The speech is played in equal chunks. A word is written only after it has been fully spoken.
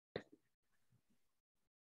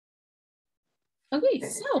Okay,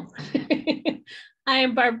 so I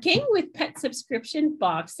am Barb King with Pet Subscription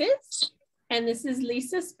Boxes, and this is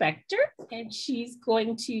Lisa Spector, and she's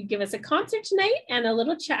going to give us a concert tonight and a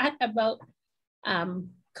little chat about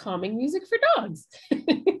calming music for dogs.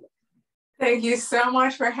 Thank you so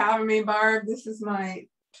much for having me, Barb. This is my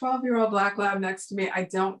 12-year-old black lab next to me. I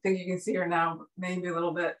don't think you can see her now, maybe a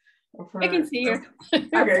little bit. I can see her. Okay,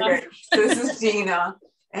 great. So this is Gina,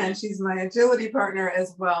 and she's my agility partner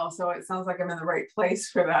as well. So it sounds like I'm in the right place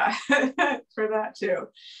for that, for that too.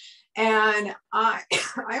 And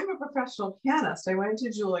I'm a professional pianist. I went to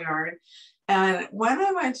Juilliard, and when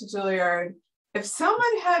I went to Juilliard, if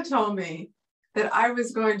someone had told me that I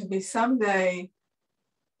was going to be someday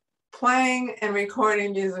playing and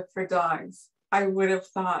recording music for dogs, I would have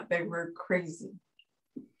thought they were crazy.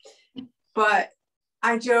 But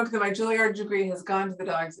I joke that my Juilliard degree has gone to the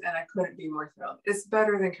dogs, and I couldn't be more thrilled. It's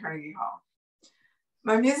better than Carnegie Hall.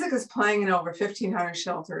 My music is playing in over 1,500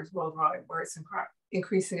 shelters worldwide where it's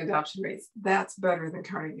increasing adoption rates. That's better than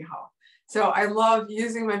Carnegie Hall. So I love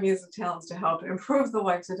using my music talents to help improve the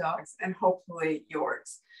lives of dogs and hopefully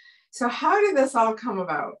yours. So how did this all come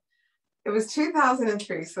about? It was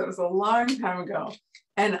 2003, so it was a long time ago.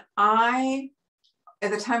 And at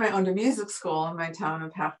the time, I owned a music school in my town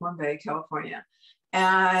of Half Moon Bay, California.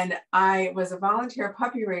 And I was a volunteer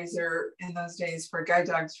puppy raiser in those days for Guide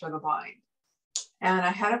Dogs for the Blind. And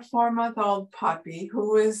I had a 4-month-old puppy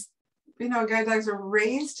who was, you know, guide dogs are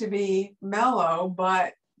raised to be mellow,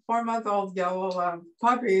 but 4-month-old yellow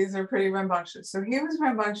puppies are pretty rambunctious. So he was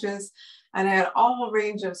rambunctious, and I had all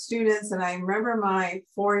range of students. And I remember my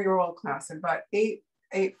 4-year-old class, about eight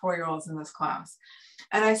 4-year-olds in this class.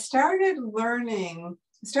 And I started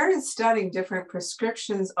studying different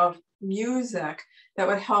prescriptions of music that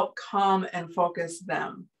would help calm and focus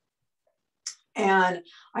them. And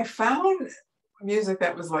I found music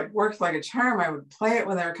that was like, worked like a charm. I would play it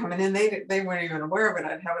when they were coming in. They weren't even aware of it.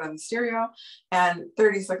 I'd have it on the stereo, and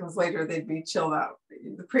 30 seconds later, they'd be chilled out.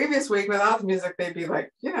 The previous week without the music, they'd be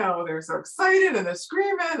like, you know, they're so excited and they're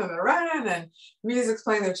screaming and they're running and music's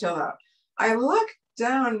playing, they're chilled out. I looked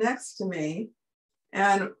down next to me,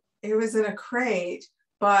 and it was in a crate,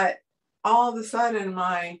 but all of a sudden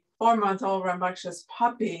my 4-month-old rambunctious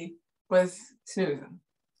puppy was snoozing.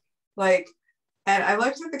 And I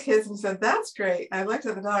looked at the kids and said, that's great. I looked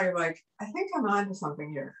at the dog, I'm like, I think I'm onto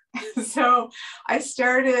something here. So I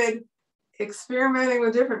started experimenting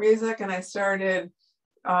with different music, and I started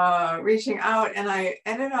reaching out, and I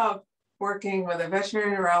ended up working with a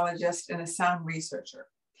veterinary neurologist and a sound researcher.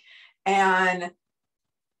 And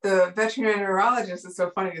the veterinary neurologist is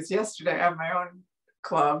so funny, because yesterday I have my own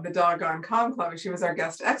club, the Doggone Calm Club, and she was our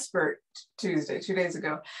guest expert 2 days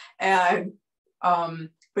ago. And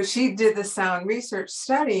but she did the sound research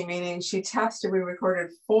study, meaning we recorded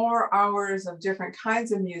 4 hours of different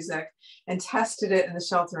kinds of music and tested it in the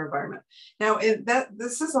shelter environment. Now,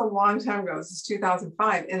 this is a long time ago. This is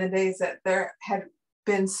 2005, in the days that there had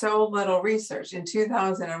been so little research. In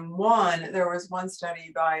 2001, there was one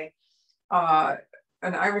study by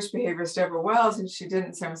an Irish behaviorist, Deborah Wells, and she did it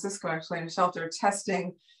in San Francisco, actually, in a shelter,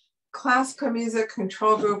 testing classical music,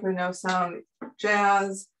 control group, and no sound,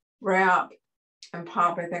 jazz, rap, and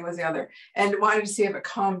pop, I think was the other, and wanted to see if it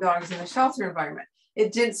calmed dogs in the shelter environment.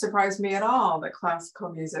 It didn't surprise me at all that classical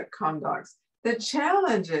music calmed dogs. The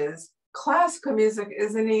challenge is classical music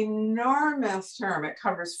is an enormous term. It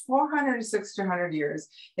covers 400 to 600 years.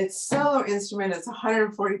 It's solo instrument. It's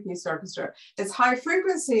 140-piece orchestra. It's high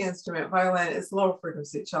frequency instrument, violin. It's low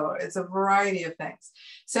frequency cello. It's a variety of things.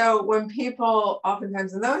 So when people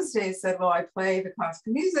oftentimes in those days said, well, I play the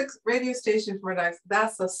classical music radio station for dogs,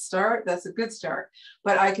 that's a start. That's a good start.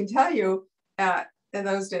 But I can tell you in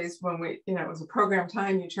those days when it was a program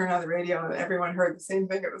time, you turn on the radio and everyone heard the same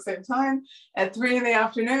thing at the same time. At 3 in the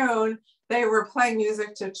afternoon, they were playing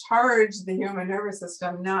music to charge the human nervous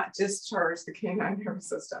system, not discharge the canine nervous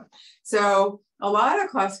system. So a lot of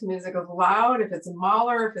classical music is loud. If it's a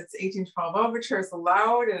Mahler, if it's 1812 overture, it's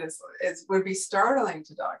loud, and it would be startling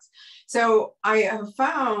to dogs. So I have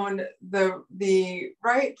found the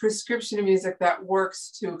right prescription of music that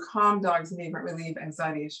works to calm dogs and even relieve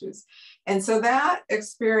anxiety issues. And so that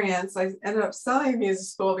experience, I ended up selling music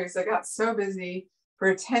school because I got so busy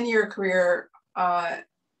for a 10-year career,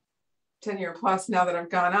 10-year plus now that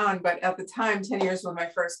I've gone on, but at the time, 10 years was my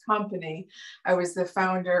first company. I was the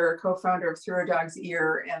co-founder of Through a Dog's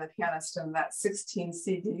Ear and the pianist in that 16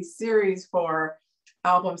 CD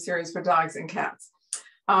album series for dogs and cats.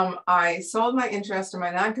 I sold my interest, and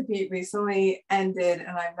my non-compete recently ended,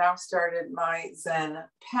 and I've now started my Zen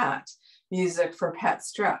Pet, music for pet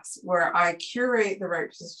stress, where I curate the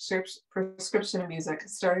right prescription of music,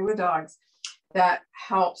 starting with dogs, that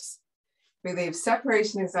helps relieve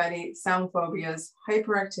separation anxiety, sound phobias,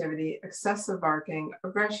 hyperactivity, excessive barking,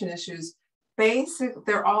 aggression issues.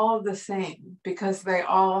 They're all the same because they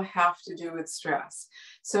all have to do with stress.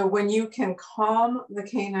 So when you can calm the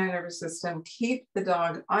canine nervous system, keep the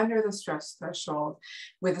dog under the stress threshold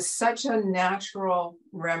with such a natural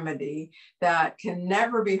remedy that can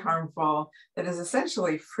never be harmful, that is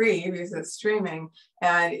essentially free because it's streaming.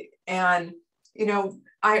 And you know,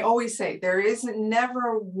 I always say there isn't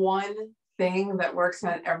never one thing that works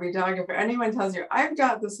on every dog. If anyone tells you, I've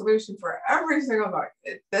got the solution for every single dog,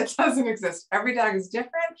 that doesn't exist. Every dog is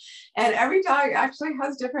different, and every dog actually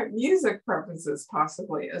has different music preferences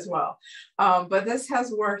possibly as well. But this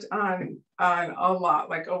has worked on a lot,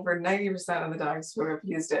 like over 90% of the dogs who have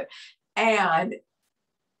used it. And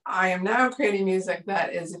I am now creating music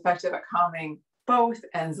that is effective at calming both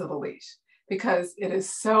ends of the leash, because it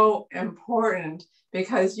is so important,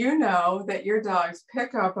 because you know that your dogs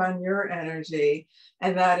pick up on your energy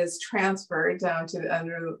and that is transferred down to the end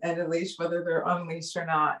of the leash, whether they're unleashed or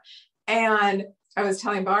not. And I was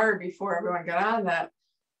telling Barb before everyone got on that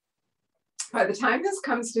by the time this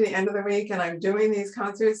comes to the end of the week and I'm doing these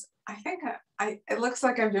concerts, I think it looks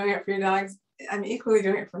like I'm doing it for your dogs. I'm equally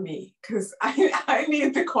doing it for me, because I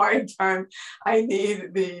need the quiet time. I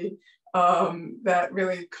need the that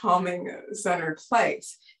really calming centered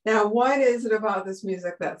place. Now, what is it about this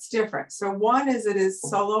music that's different? So one is it is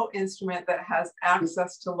solo instrument that has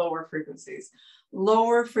access to lower frequencies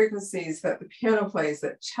that the piano plays,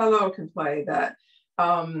 that cello can play, that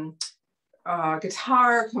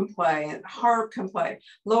guitar can play, and harp can play.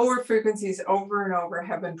 Lower frequencies over and over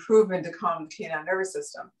have been proven to calm the canine nervous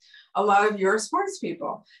system. A lot of your sports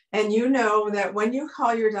people, and you know that when you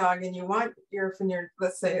call your dog and you want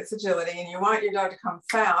let's say it's agility, and you want your dog to come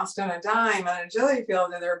fast on a dime on an agility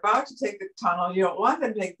field, and they're about to take the tunnel, you don't want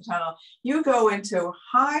them to take the tunnel, you go into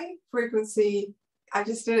high frequency. I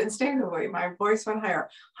just did it instinctively. My voice went higher.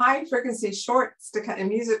 High frequency, short staccato. In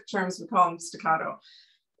music terms, we call them staccato.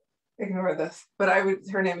 Ignore this, but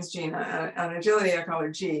her name is Gina. On agility, I call her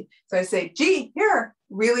G. So I say, G, here,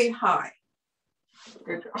 really high.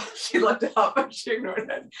 Good girl. She looked it up, but she ignored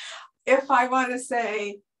it. If I want to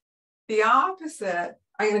say the opposite,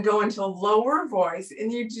 I'm going to go into a lower voice,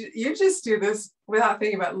 and you just do this without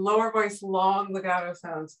thinking about it. Lower voice, long legato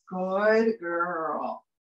sounds. Good girl.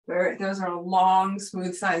 Those are long,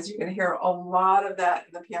 smooth sounds. You can hear a lot of that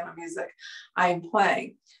in the piano music I'm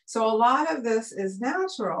playing. So a lot of this is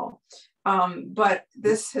natural, but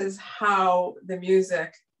this is how the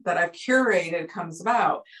music that I've curated comes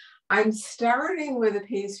about. I'm starting with a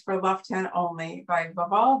piece for left hand only by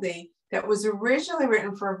Vivaldi that was originally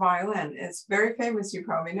written for violin. It's very famous, you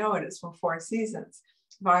probably know it. It's from Four Seasons,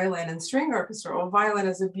 violin and string orchestra. Well, violin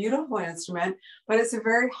is a beautiful instrument, but it's a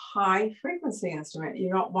very high frequency instrument. You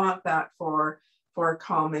don't want that for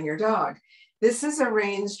calming your dog. This is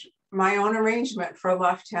my own arrangement for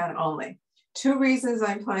left hand only. Two reasons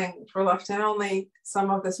I'm playing for left hand only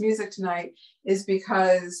some of this music tonight is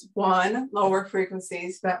because, one, lower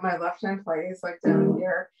frequencies that my left hand plays, like down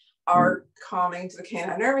here, are calming to the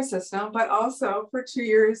canine nervous system, but also for 2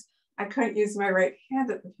 years, I couldn't use my right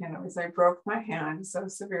hand at the piano because I broke my hand so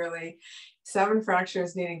severely. 7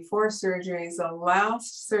 fractures, needing 4 surgeries. The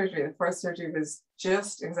last surgery, the 4th surgery, was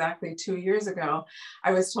just exactly 2 years ago.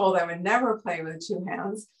 I was told I would never play with 2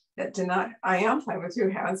 hands. That did not, I am playing with 2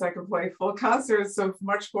 hands. I can play full concerts of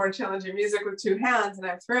much more challenging music with 2 hands, and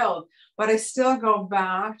I'm thrilled. But I still go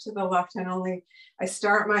back to the left hand only. I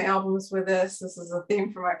start my albums with this. This is a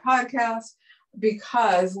theme for my podcast,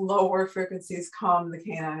 because lower frequencies calm the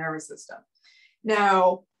canine nervous system.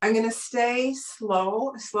 Now, I'm going to stay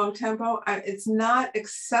slow tempo. It's not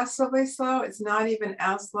excessively slow. It's not even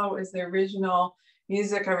as slow as the original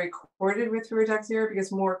music I recorded with Redux Zero,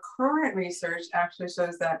 because more current research actually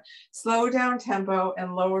shows that slow down tempo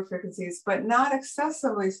and lower frequencies, but not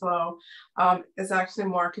excessively slow, is actually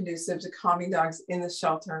more conducive to calming dogs in the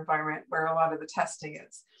shelter environment where a lot of the testing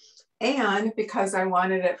is. And because I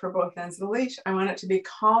wanted it for both ends of the leash, I want it to be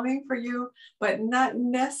calming for you, but not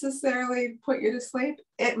necessarily put you to sleep.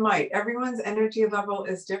 It might. Everyone's energy level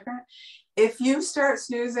is different. If you start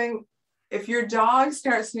snoozing, if your dog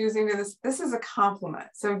starts snoozing to this is a compliment.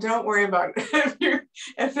 So don't worry about it.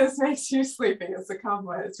 If this makes you sleepy, it's a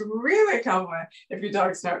compliment. It's really a compliment if your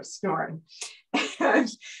dog starts snoring. And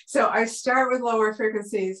so I start with lower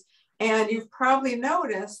frequencies. And you've probably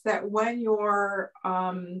noticed that when you're,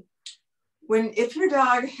 if your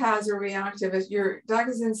dog has a reactive, if your dog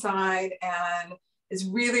is inside and is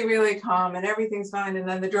really, really calm and everything's fine, and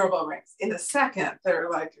then the doorbell rings. In a second, they're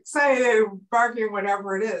like excited, barking,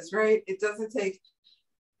 whatever it is, right? It doesn't take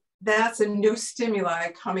that's a new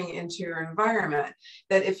stimuli coming into your environment,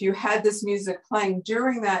 that if you had this music playing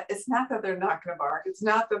during that, it's not that they're not going to bark, it's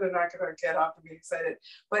not that they're not going to get up and be excited,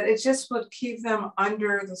 but it just would keep them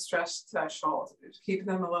under the stress threshold, keep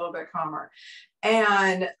them a little bit calmer.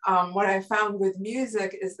 And what I found with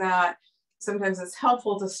music is that sometimes it's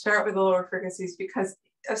helpful to start with the lower frequencies, because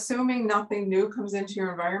assuming nothing new comes into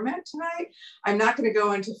your environment tonight, I'm not going to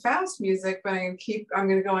go into fast music, but I'm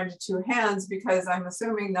going to go into two hands, because I'm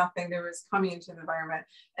assuming nothing new is coming into the environment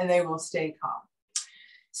and they will stay calm.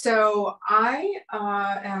 So I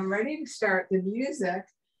am ready to start the music.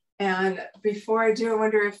 And before I do, I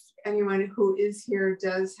wonder if anyone who is here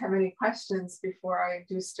does have any questions before I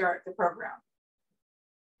do start the program.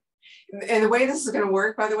 And the way this is going to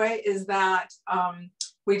work, by the way, is that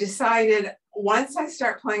we decided once I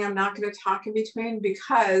start playing, I'm not going to talk in between,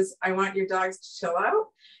 because I want your dogs to chill out,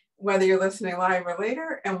 whether you're listening live or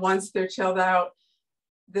later. And once they're chilled out,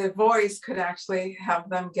 the voice could actually have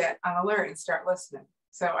them get on alert and start listening.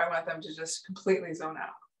 So I want them to just completely zone out.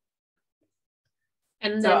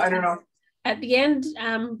 And so then I don't know. At the end,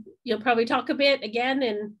 you'll probably talk a bit again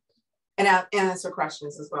and answer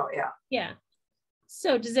questions as well. Yeah. Yeah.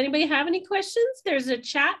 So does anybody have any questions? There's a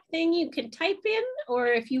chat thing you can type in, or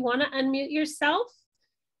if you want to unmute yourself,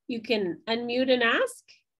 you can unmute and ask.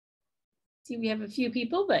 See, we have a few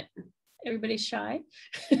people, but everybody's shy.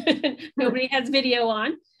 Nobody has video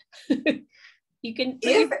on. You can put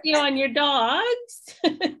your video on your dogs.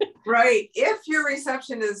 Right. If your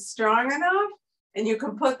reception is strong enough and you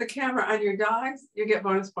can put the camera on your dogs, you get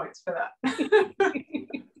bonus points for that.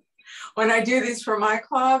 When I do these for my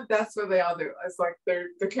club, that's what they all do. It's like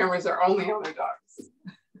the cameras are only on their dogs.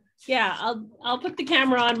 Yeah, I'll put the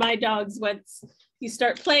camera on my dogs once you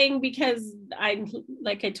start playing, because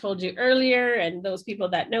like I told you earlier, and those people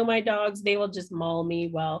that know my dogs, they will just maul me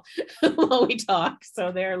while we talk.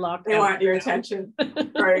 So they're locked. They want your attention.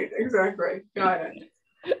 Right, exactly. Got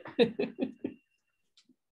it.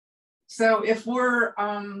 So if we're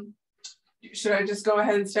should I just go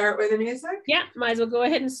ahead and start with the music? Yeah, might as well go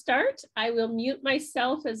ahead and start. I will mute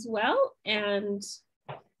myself as well and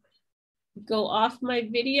go off my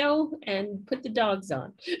video and put the dogs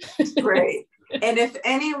on. Great. And if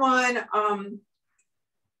anyone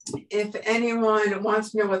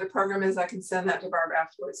wants to know what the program is, I can send that to Barb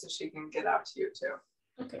afterwards so she can get out to you too.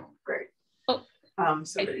 Okay. Great. Oh,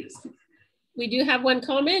 so we do have one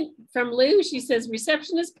comment from Lou. She says,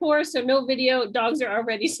 reception is poor, so no video. Dogs are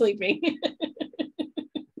already sleeping.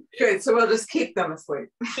 Good. So we'll just keep them asleep.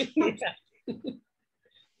 Yeah.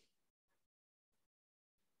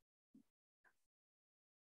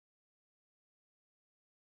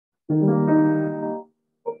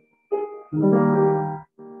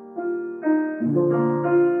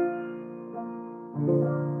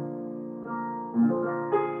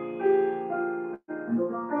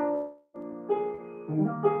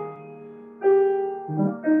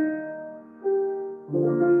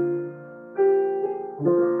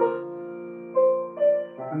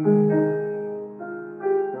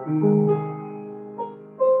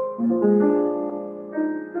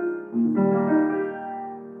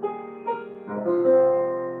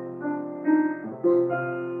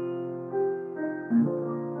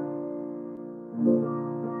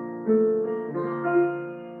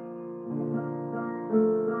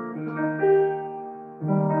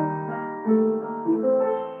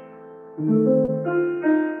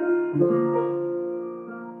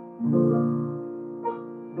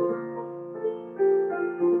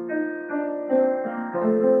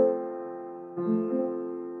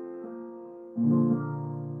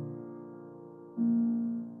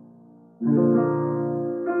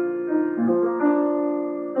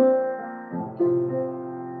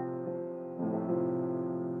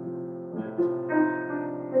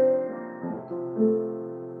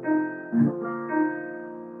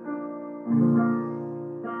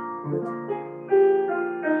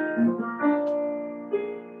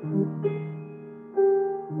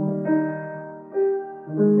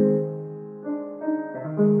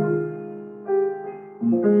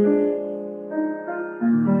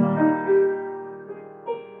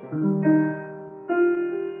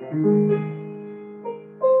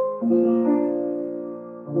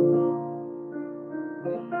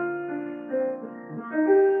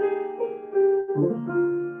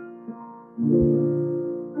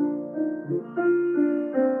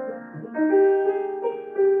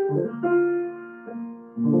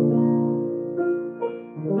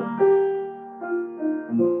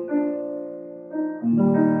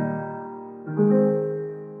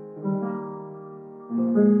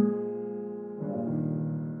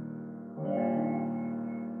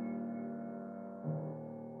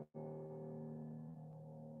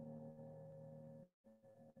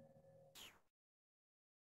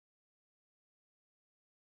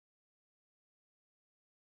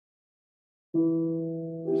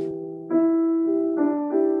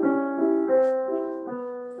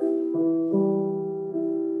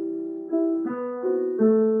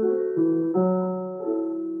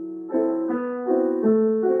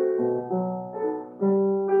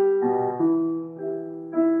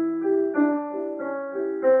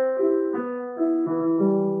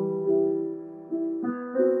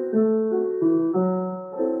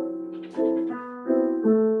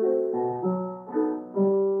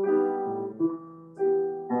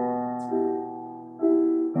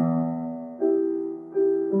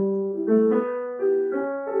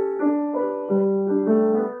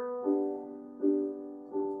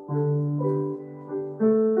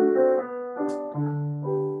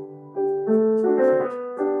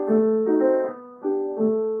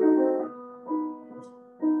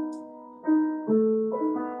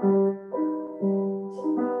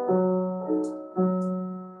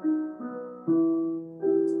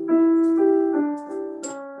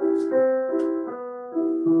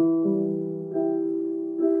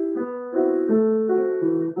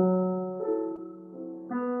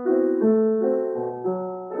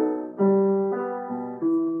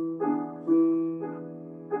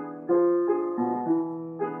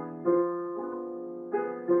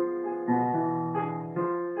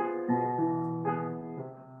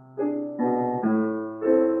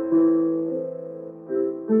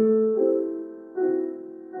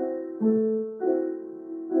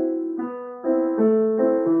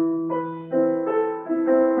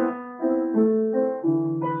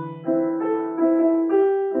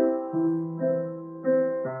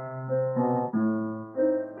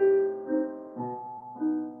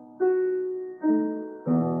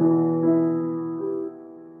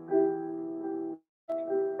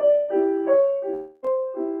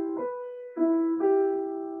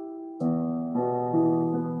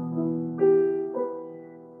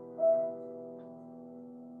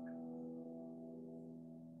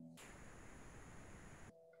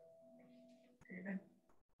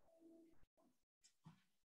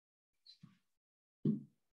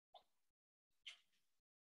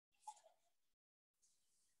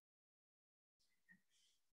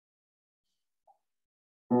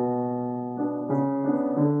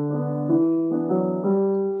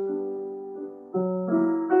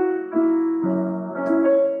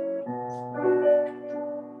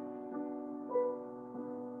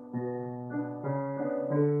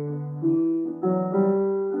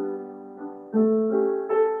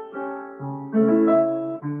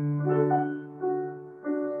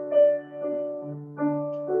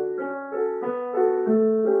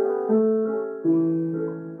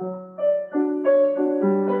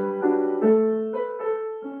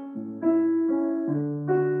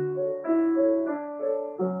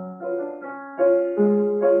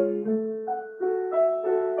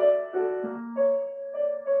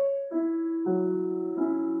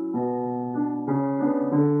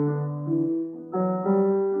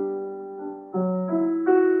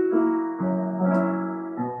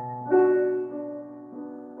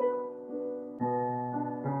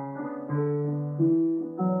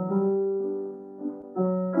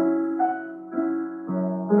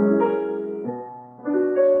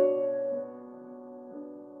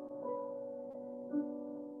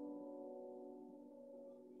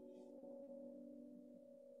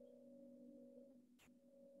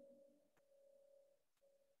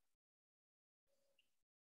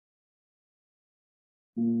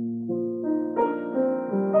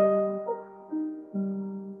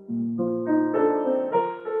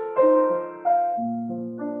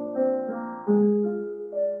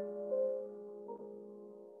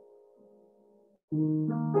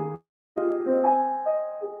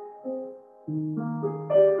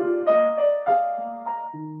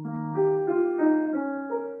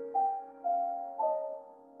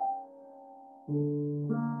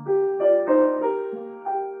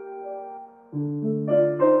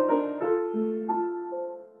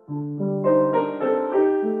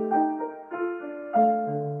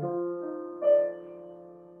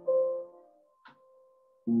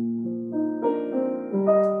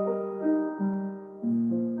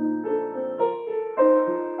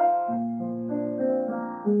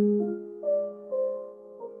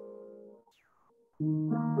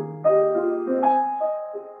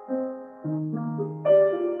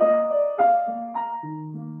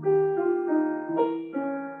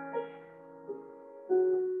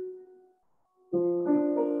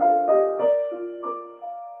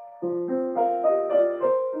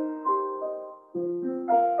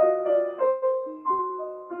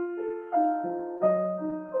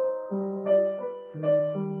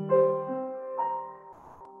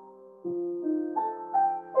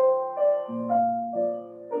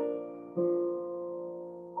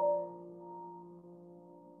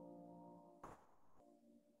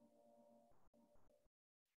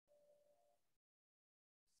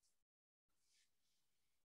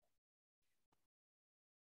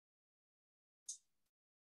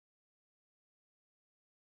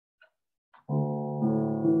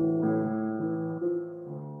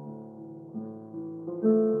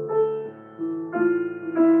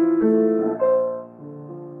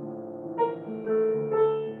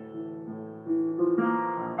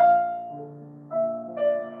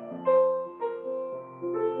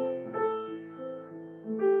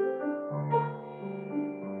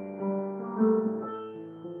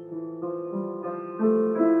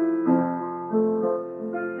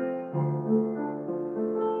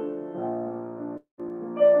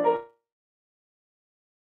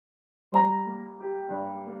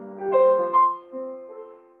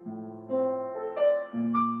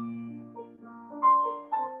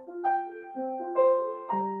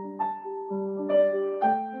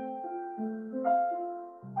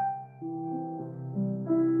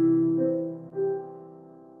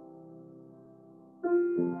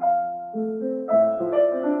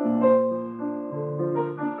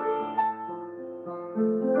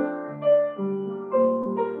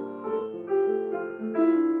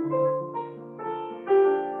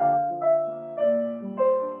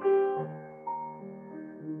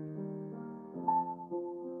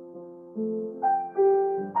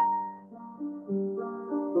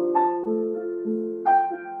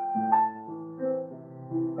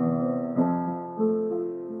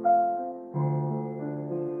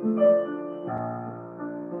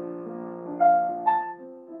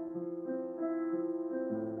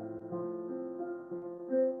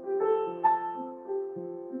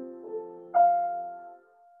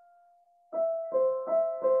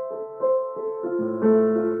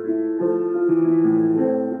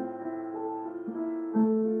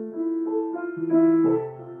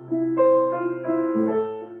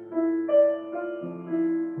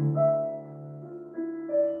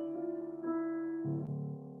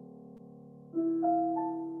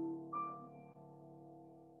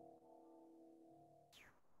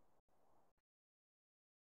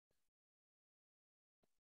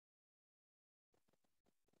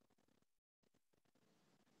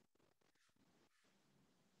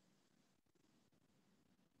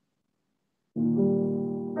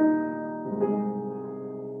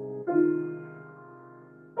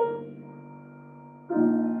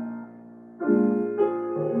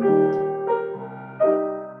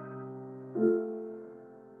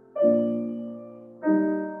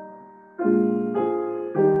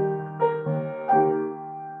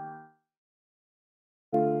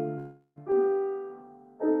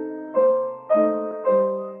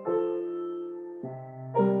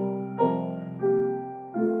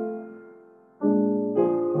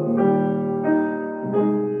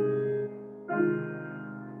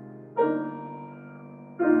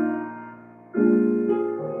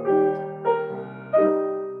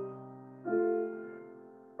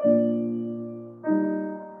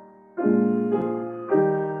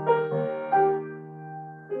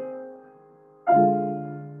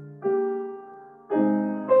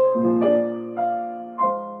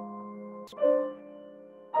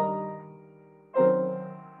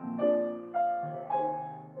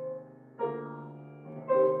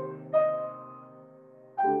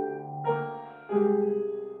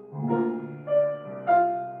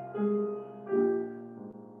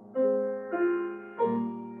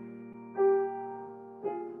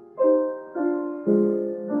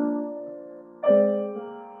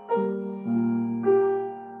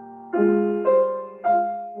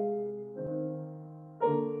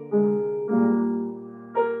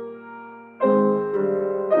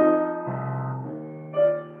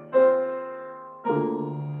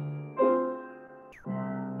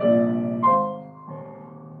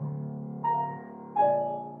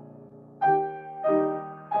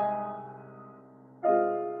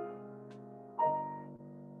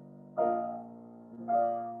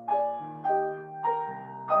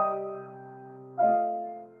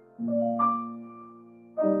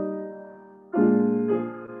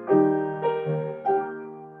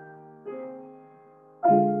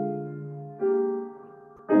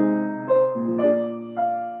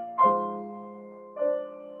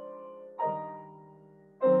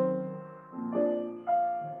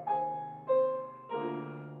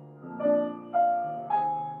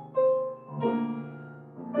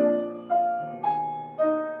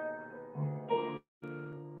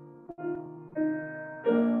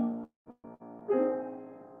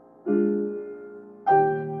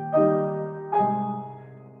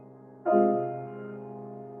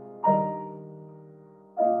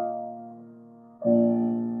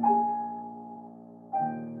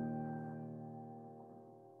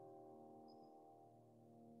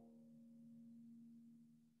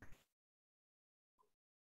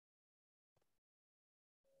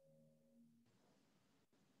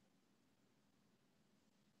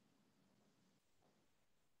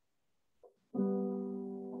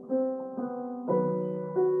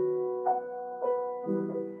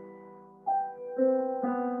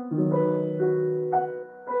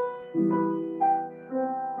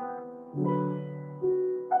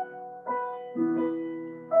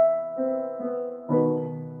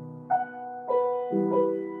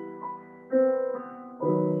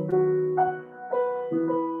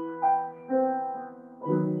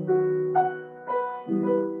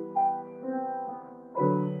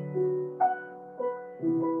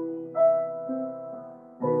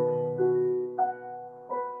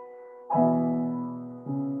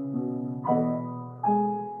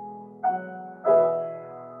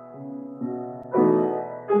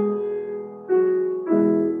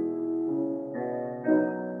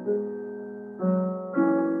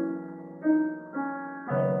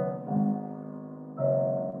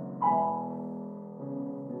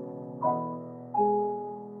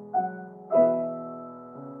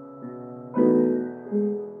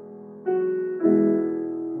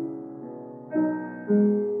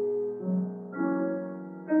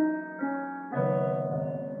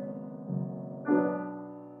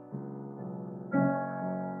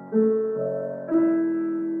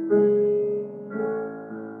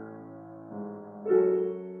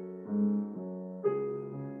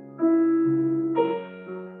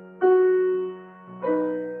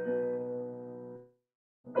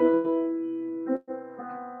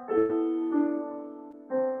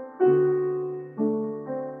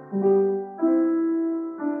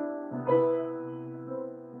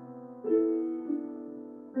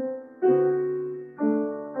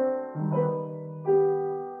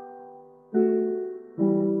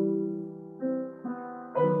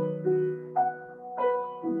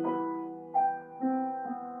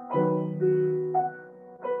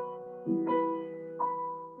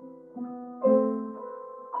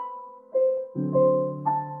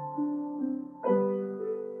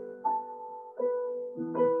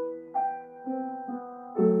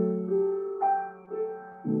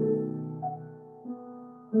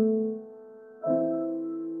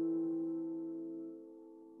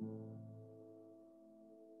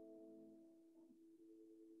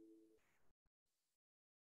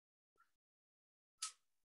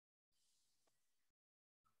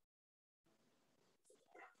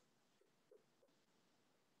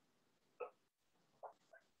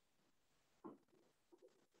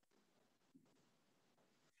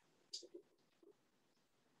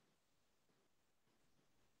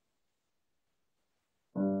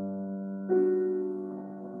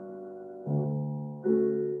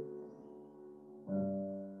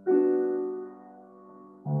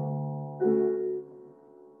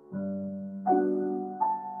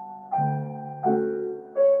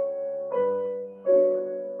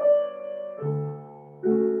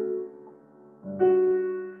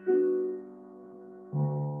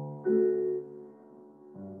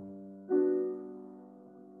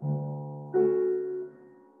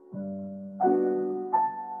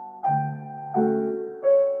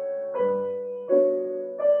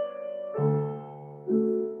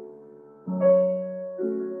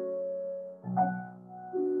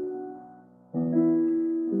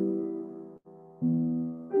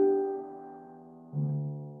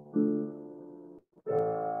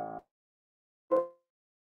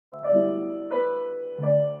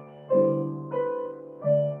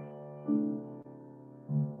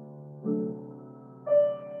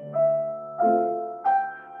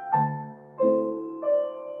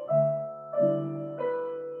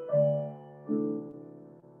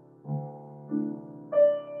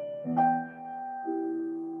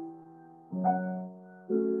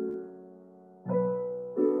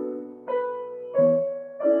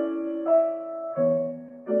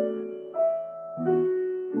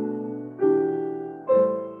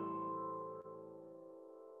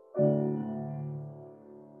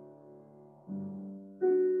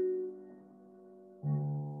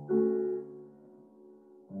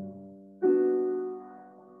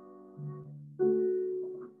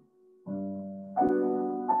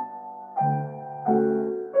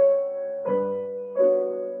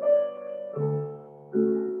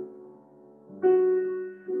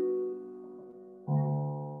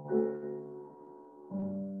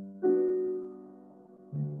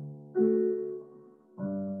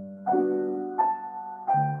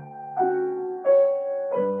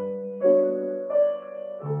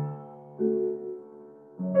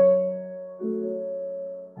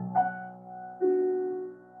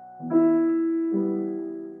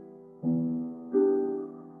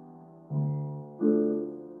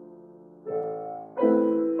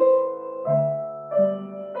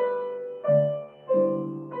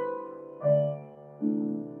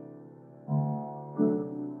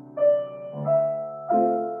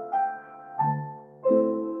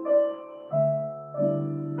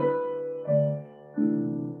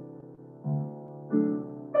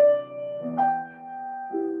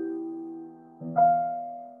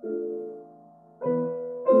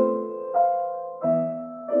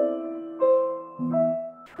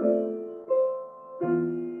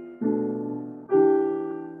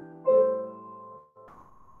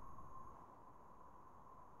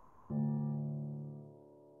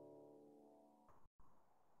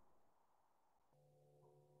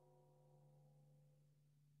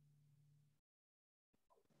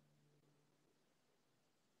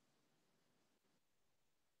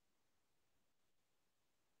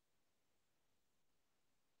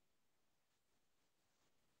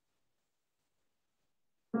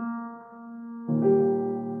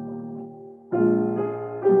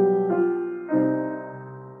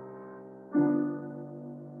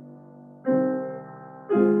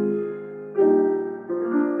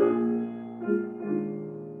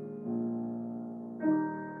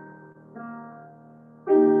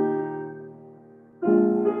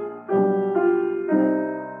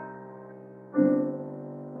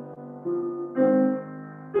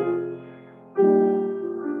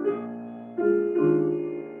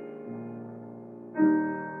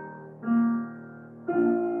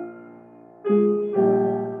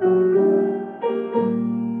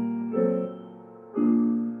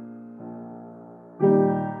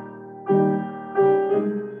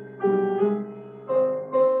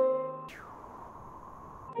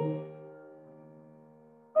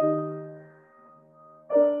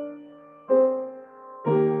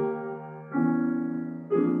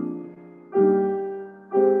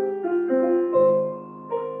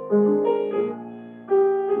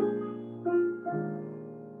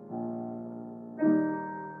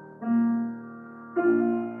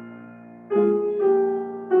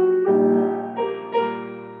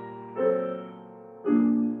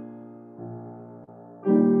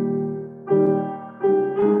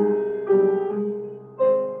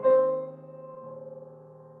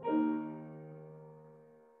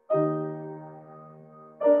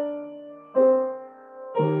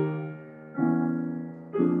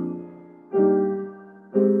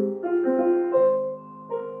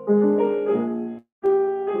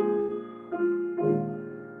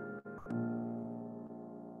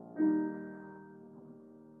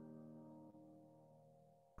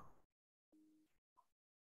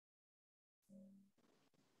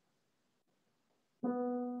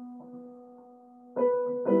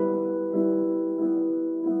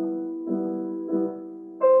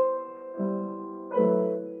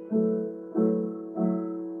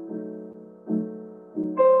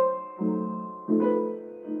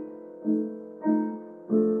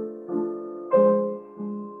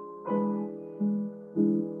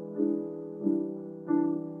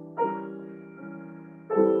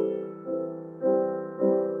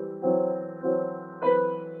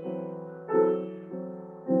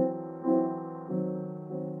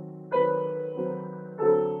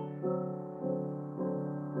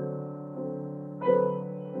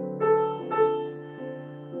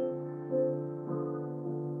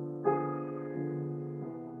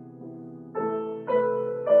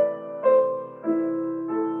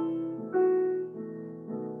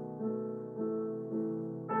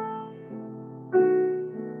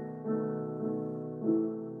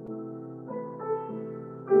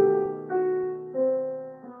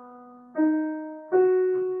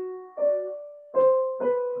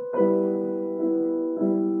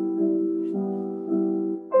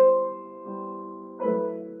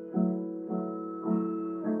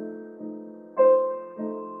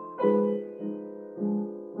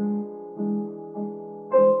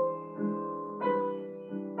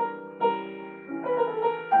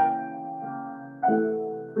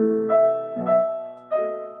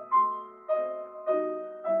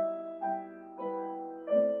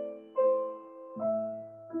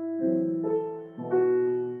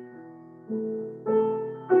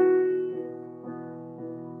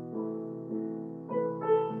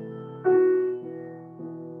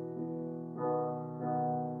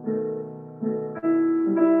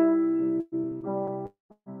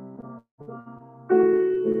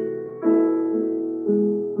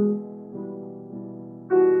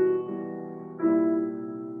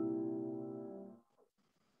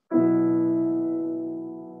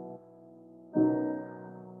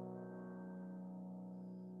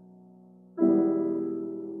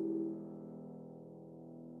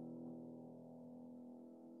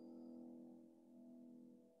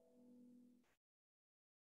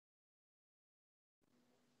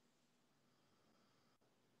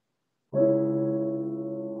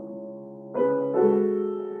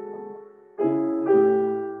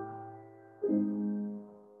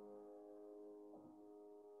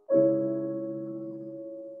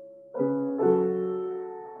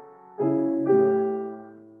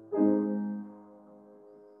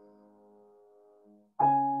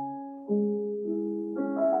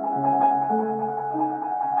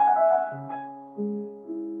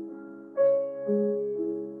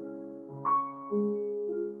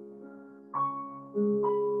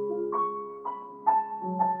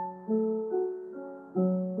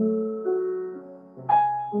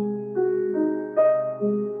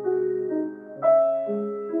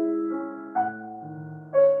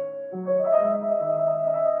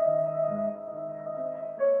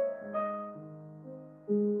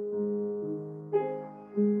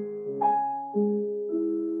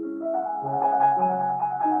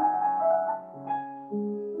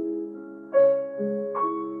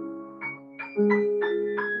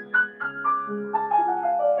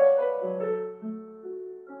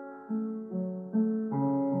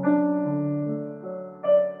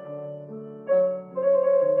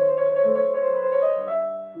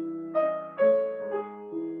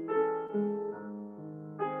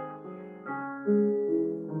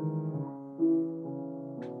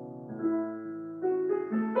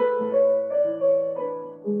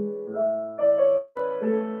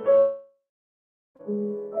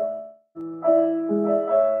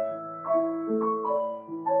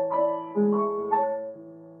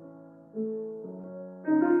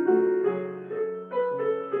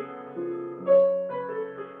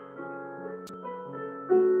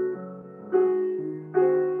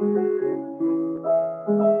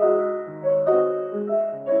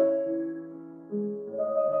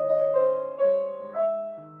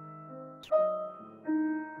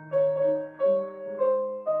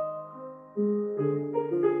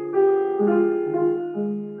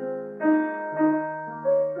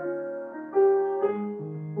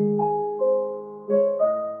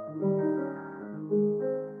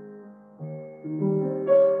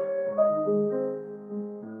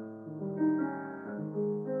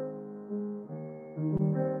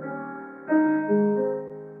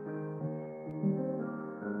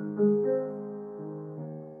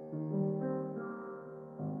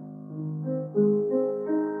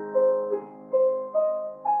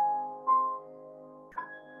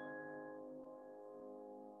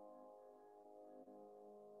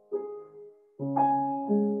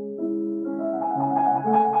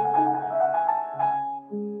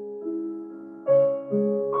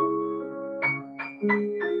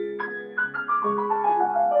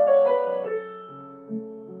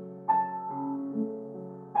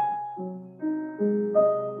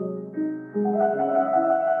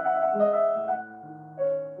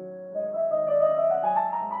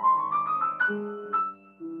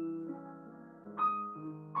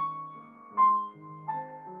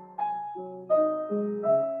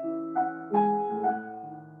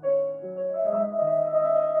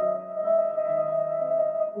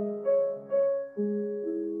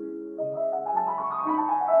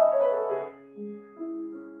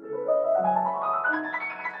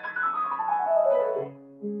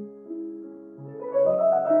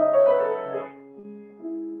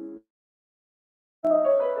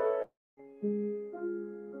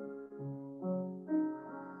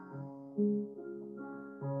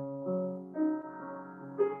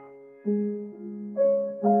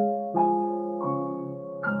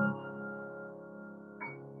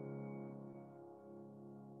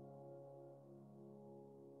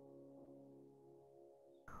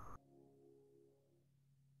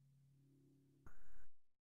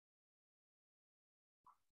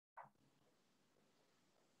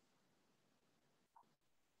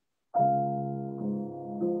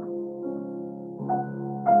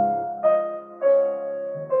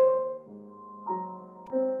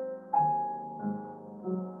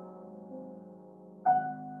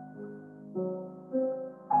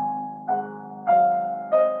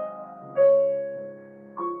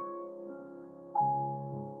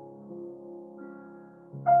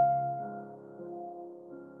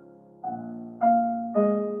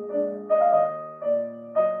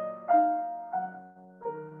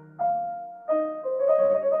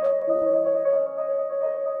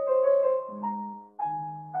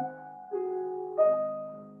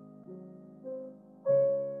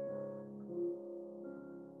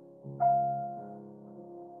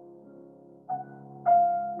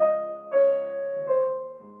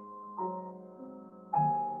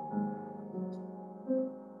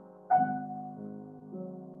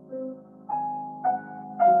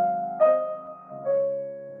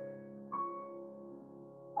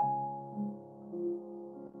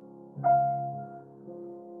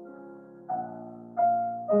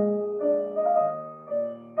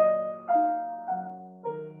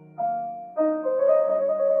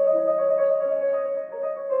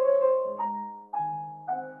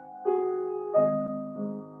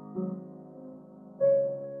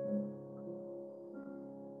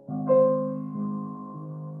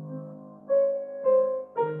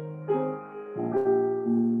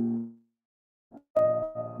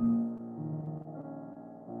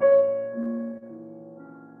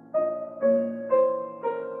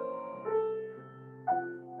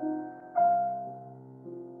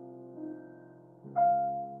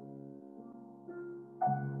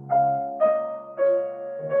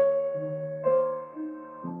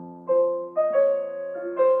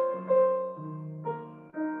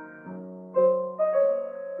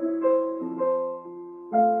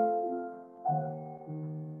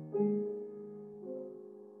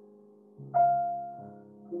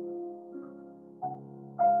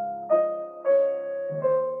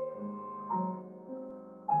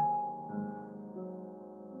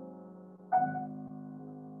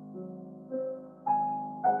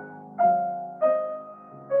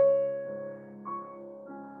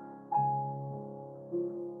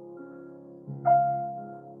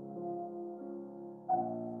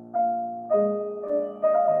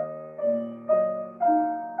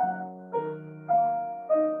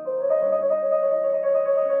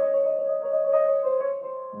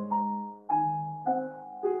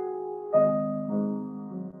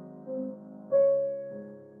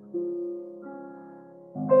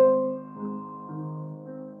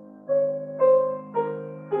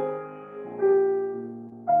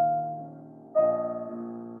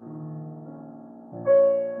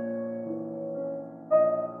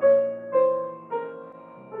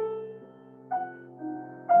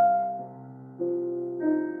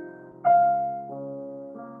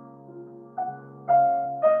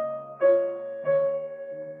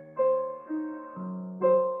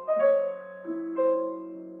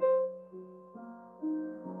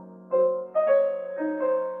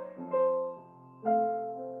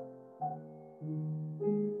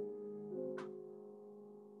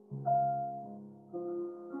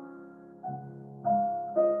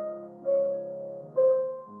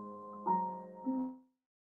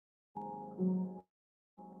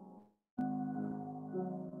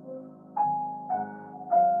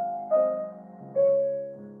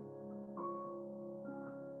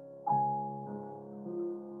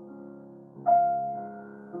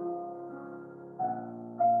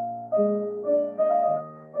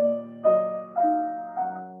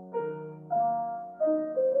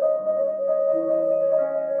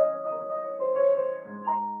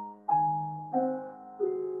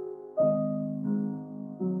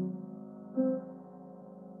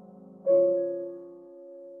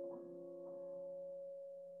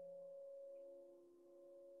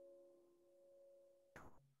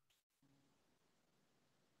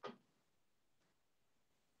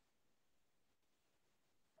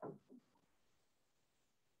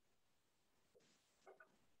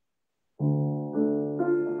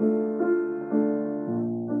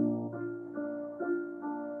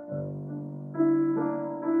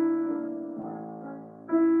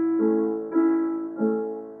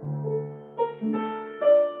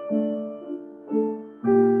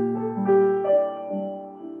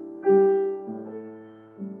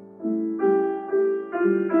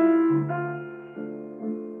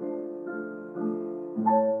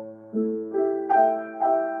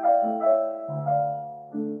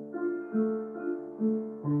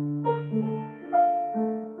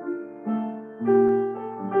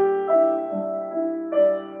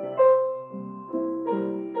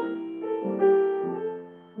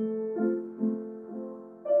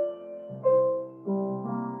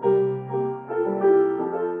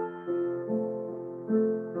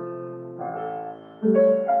 Good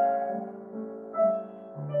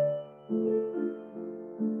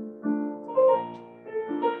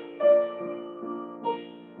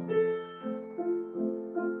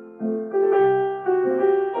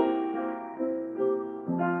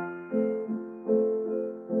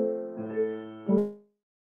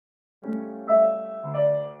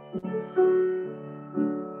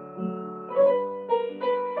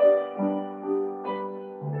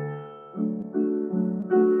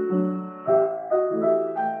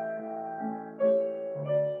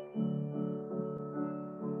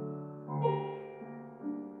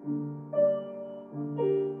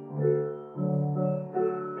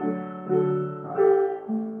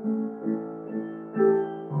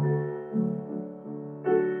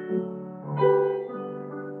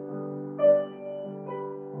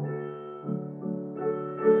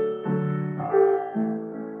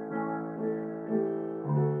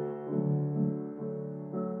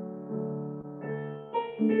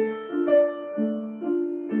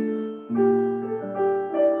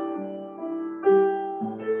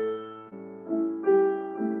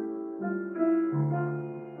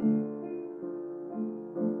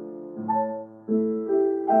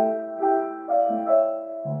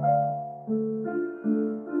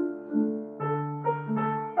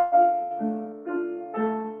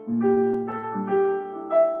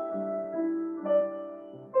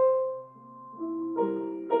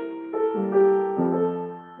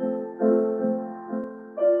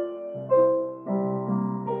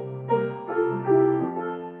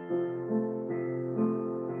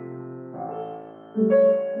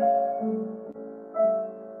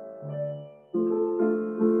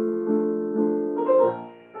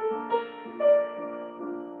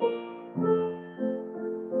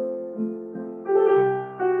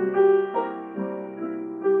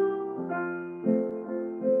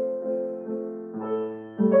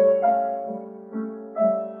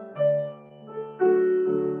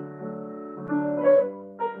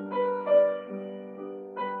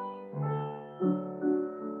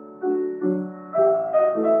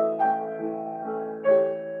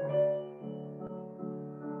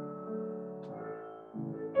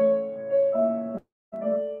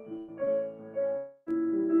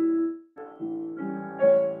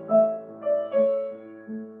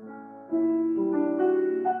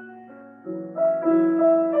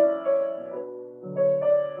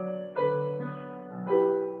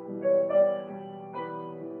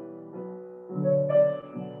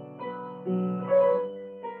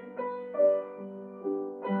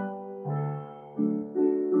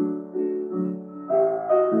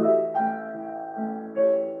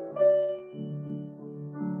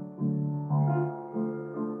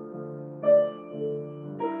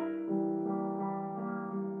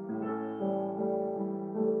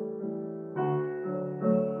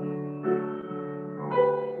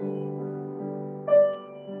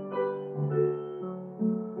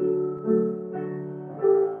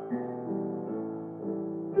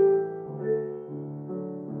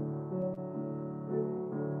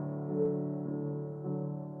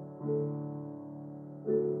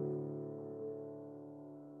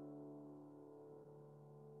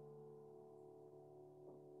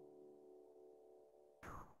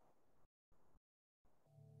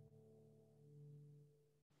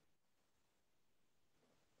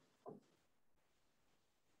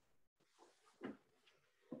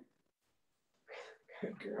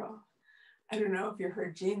girl. I don't know if you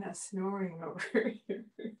heard Gina snoring over here.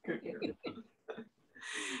 Good girl.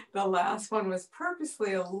 The last one was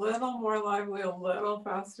purposely a little more lively, a little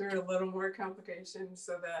faster, a little more complications,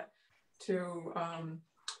 so that to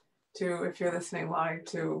if you're listening live,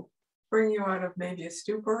 to bring you out of maybe a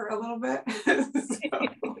stupor a little bit.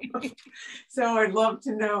 So I'd love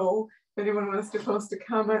to know if anyone wants to post a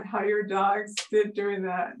comment how your dogs did during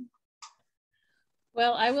that.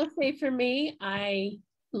 Well, I will say for me, I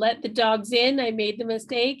let the dogs in. I made the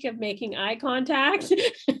mistake of making eye contact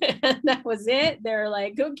and that was it. They're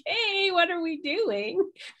like, okay, what are we doing?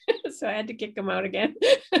 So I had to kick them out again.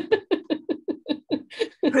 Could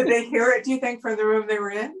they hear it, do you think, from the room they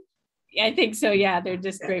were in? I think so, yeah. They're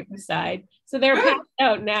just right beside. So they're passed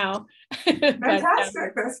out now.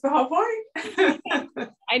 Fantastic. That's the whole point.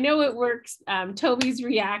 I know it works. Toby's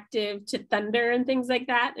reactive to thunder and things like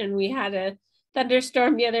that. And we had a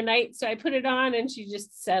thunderstorm the other night. So I put it on and she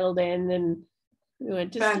just settled in and we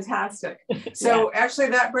went to fantastic. So actually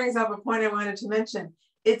that brings up a point I wanted to mention.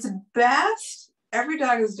 It's best, every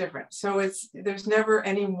dog is different. So there's never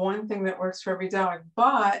any one thing that works for every dog,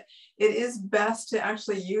 but it is best to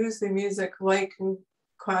actually use the music like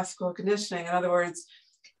classical conditioning. In other words,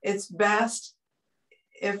 it's best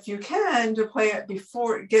if you can, to play it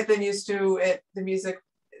before, get them used to it, the music,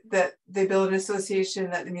 that they build an association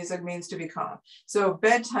that the music means to be calm. So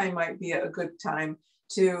bedtime might be a good time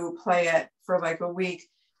to play it for like a week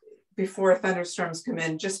before thunderstorms come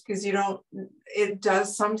in, just because you don't, it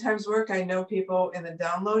does sometimes work. I know people in the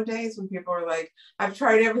download days when people are like, I've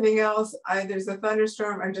tried everything else, there's a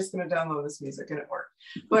thunderstorm, I'm just going to download this music, and it worked.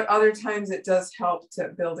 But other times it does help to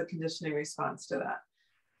build a conditioning response to that.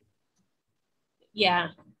 Yeah.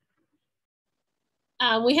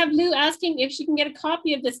 We have Lou asking if she can get a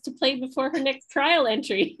copy of this to play before her next trial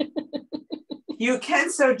entry. You can.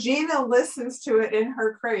 So Gina listens to it in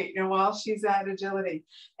her crate, while she's at Agility,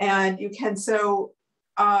 and you can. So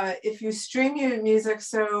if you stream your music,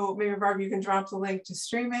 so maybe Barb, you can drop the link to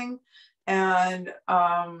streaming, and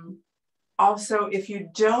also if you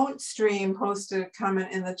don't stream, post a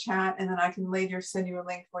comment in the chat, and then I can later send you a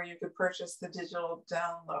link where you could purchase the digital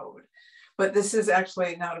download. But this is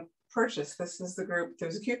actually not a purchase. This is the group.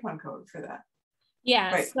 There's a coupon code for that.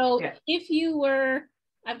 Yeah. Right. So yeah. If you were,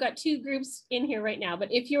 I've got two groups in here right now,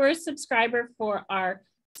 but if you're a subscriber for our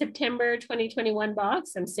September 2021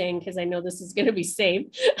 box, I'm saying because I know this is going to be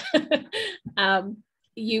saved,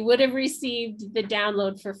 you would have received the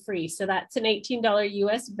download for free. So that's an $18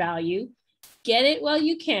 US value. Get it while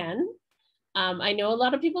you can. I know a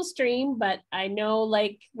lot of people stream, but I know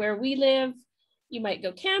like where we live, you might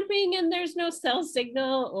go camping and there's no cell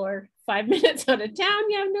signal, or 5 minutes out of town,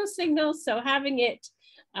 you have no signal. So having it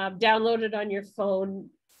downloaded on your phone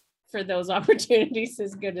for those opportunities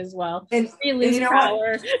is good as well. And you lose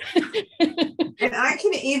power. And I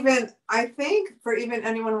think for even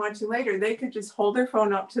anyone watching later, they could just hold their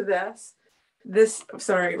phone up to this,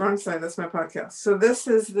 sorry, wrong side, that's my podcast. So this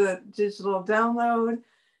is the digital download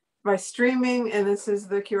by streaming, and this is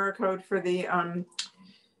the QR code for the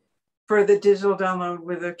digital download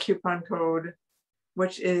with a coupon code,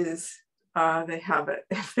 which is, they have it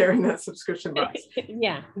if they're in that subscription box.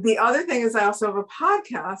 Yeah. The other thing is I also have a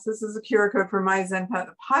podcast. This is a QR code for My Zen Pet,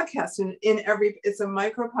 the podcast. And it's a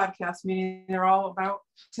micro podcast, meaning they're all about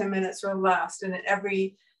 10 minutes or less. And in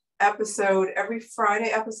every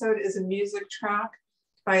Friday episode is a music track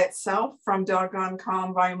by itself from Doggone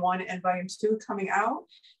Calm Volume 1 and Volume 2 coming out.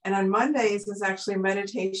 And on Mondays is actually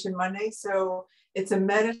Meditation Monday. So it's a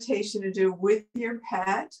meditation to do with your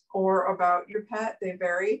pet or about your pet, they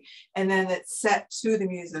vary. And then it's set to the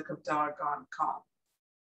music of Doggone Calm.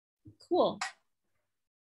 Cool.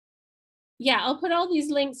 Yeah, I'll put all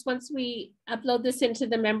these links once we upload this into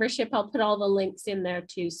the membership. I'll put all the links in there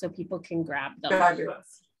too so people can grab them.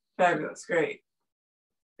 Fabulous. Fabulous. Great.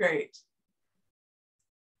 Great.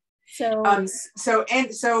 So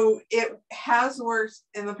it has worked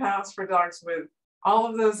in the past for dogs with all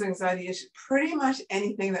of those anxiety issues, pretty much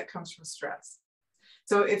anything that comes from stress.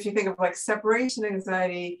 So if you think of like separation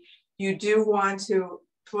anxiety, you do want to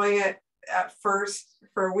play it at first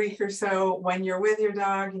for a week or so when you're with your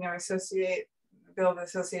dog, build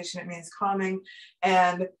association, it means calming,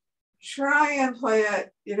 and try and play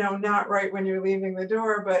it, not right when you're leaving the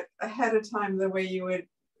door, but ahead of time,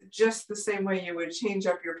 just the same way you would change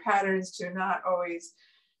up your patterns to not always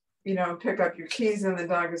pick up your keys and the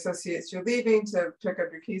dog associates you're leaving, to pick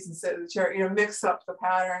up your keys and sit in the chair, mix up the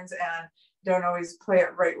patterns and don't always play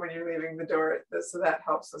it right when you're leaving the door. So that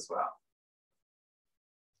helps as well.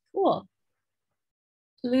 Cool.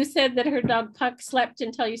 Lou said that her dog Puck slept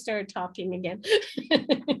until you started talking again.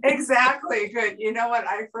 Exactly. Good. You know what?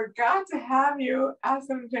 I forgot to have you ask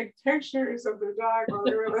them to take pictures of the dog while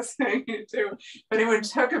we were listening to. If anyone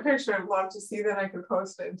took a picture, I'd love to see that. I could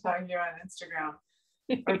post it and tag you on Instagram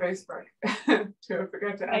or Facebook. Too. I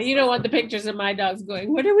forgot to ask. You don't want the pictures of my dogs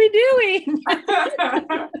going, what are we doing?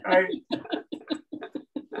 Right.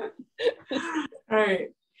 Right.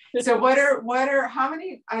 So how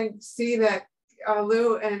many, I see that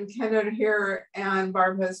Lou and Ken are here and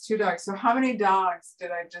Barb has 2 dogs. So how many dogs did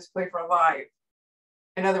I just play for live?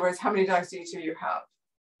 In other words, how many dogs do each of you have?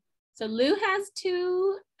 So Lou has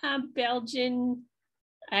 2 Belgian,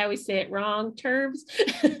 I always say it wrong, Tervs.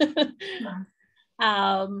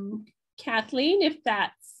 Kathleen, if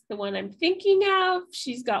that's the one I'm thinking of,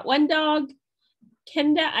 she's got 1 dog.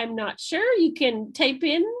 Kenda, I'm not sure. You can type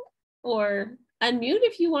in or unmute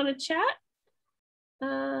if you want to chat.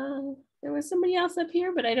 There was somebody else up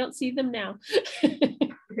here, but I don't see them now.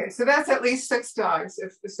 Okay, so that's at least 6 dogs,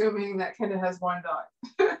 assuming that Kenda has 1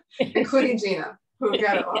 dog, including Gina, who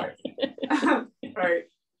got it live. Right.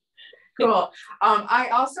 Cool. I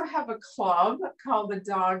also have a club called the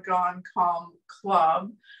Doggone Calm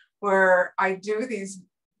Club, where I do these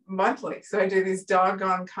monthly. So I do these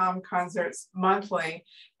doggone calm concerts monthly.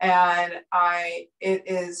 And it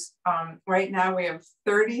is, right now we have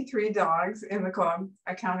 33 dogs in the club.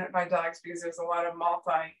 I count it by dogs because there's a lot of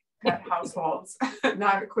multi-pet households,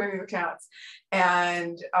 not including the cats.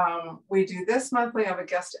 And we do this monthly. I have a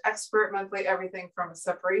guest expert monthly, everything from a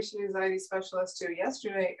separation anxiety specialist to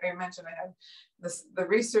yesterday, I mentioned I had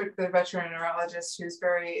the veteran neurologist who's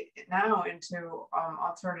very now into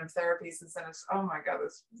alternative therapies, and said, oh my God,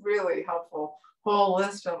 this really helpful whole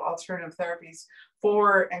list of alternative therapies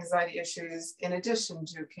for anxiety issues in addition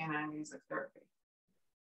to canine music therapy.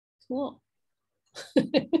 Cool.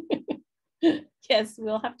 Yes,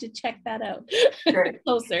 we'll have to check that out. Great.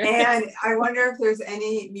 Closer. And I wonder if there's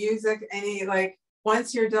any music, like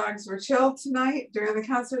once your dogs were chilled tonight during the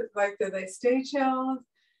concert, like did they stay chilled?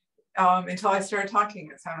 Until I started talking,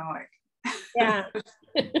 it sounded like. Yeah.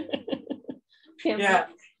 Yeah.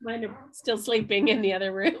 Mine are still sleeping in the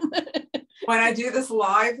other room. When I do this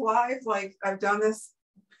live, like I've done this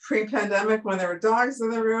pre-pandemic when there were dogs in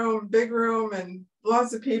the room, big room, and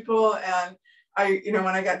lots of people. And when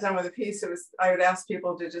I got done with a piece, I would ask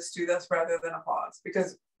people to just do this rather than applause,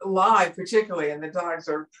 because live, particularly, and the dogs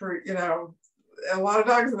are, a lot of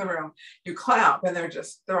dogs in the room, you clap and they're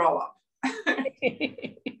all up.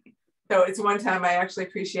 So it's one time I actually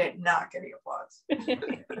appreciate not getting applause.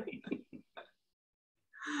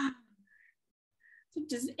 So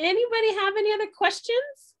does anybody have any other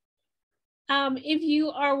questions? If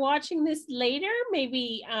you are watching this later,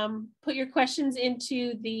 maybe put your questions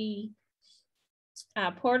into the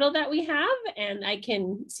portal that we have, and I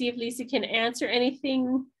can see if Lisa can answer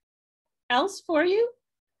anything else for you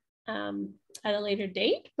at a later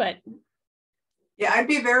date. But yeah, I'd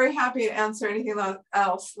be very happy to answer anything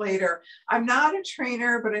else later. I'm not a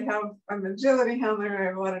trainer, but I'm an agility handler. I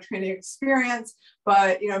have a lot of training experience,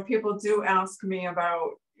 but people do ask me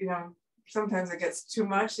about, sometimes it gets too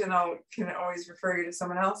much, and can always refer you to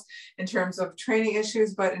someone else in terms of training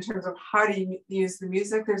issues. But in terms of how do you use the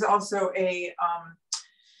music, there's also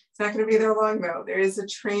it's not going to be there long though. There is a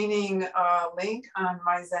training link on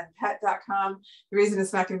myzenpet.com. The reason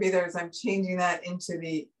it's not going to be there is I'm changing that into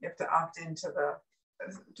you have to opt into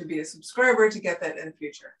to be a subscriber to get that in the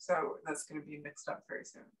future. So that's going to be mixed up very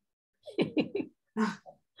soon.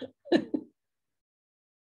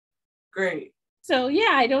 Great. So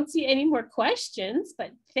yeah, I don't see any more questions,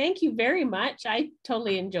 but thank you very much. I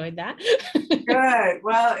totally enjoyed that. Good.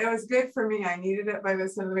 Well, it was good for me. I needed it by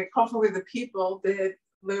this end of the week. Hopefully the people did.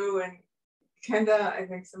 Lou and Kenda, I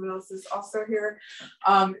think someone else is also here.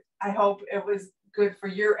 I hope it was good for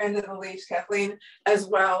your end of the leash, Kathleen, as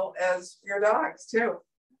well as your dogs too.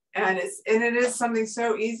 And it is something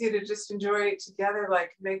so easy to just enjoy together,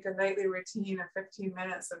 like make a nightly routine of 15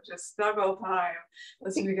 minutes of just snuggle time,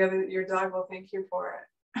 listen together. Your dog will thank you for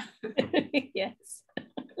it. Yes.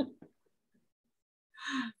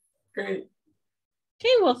 Great.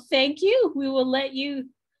 Okay, well, thank you. We will let you.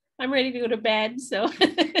 I'm ready to go to bed, so.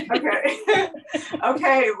 Okay.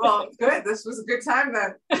 Okay, well, good. This was a good time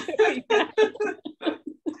then.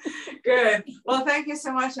 Good. Well, thank you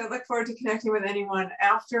so much. I look forward to connecting with anyone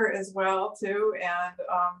after as well, too. And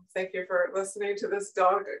thank you for listening to this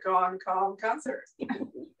Dog Gone Calm concert.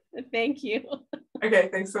 Thank you. Okay,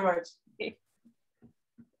 thanks so much. Okay.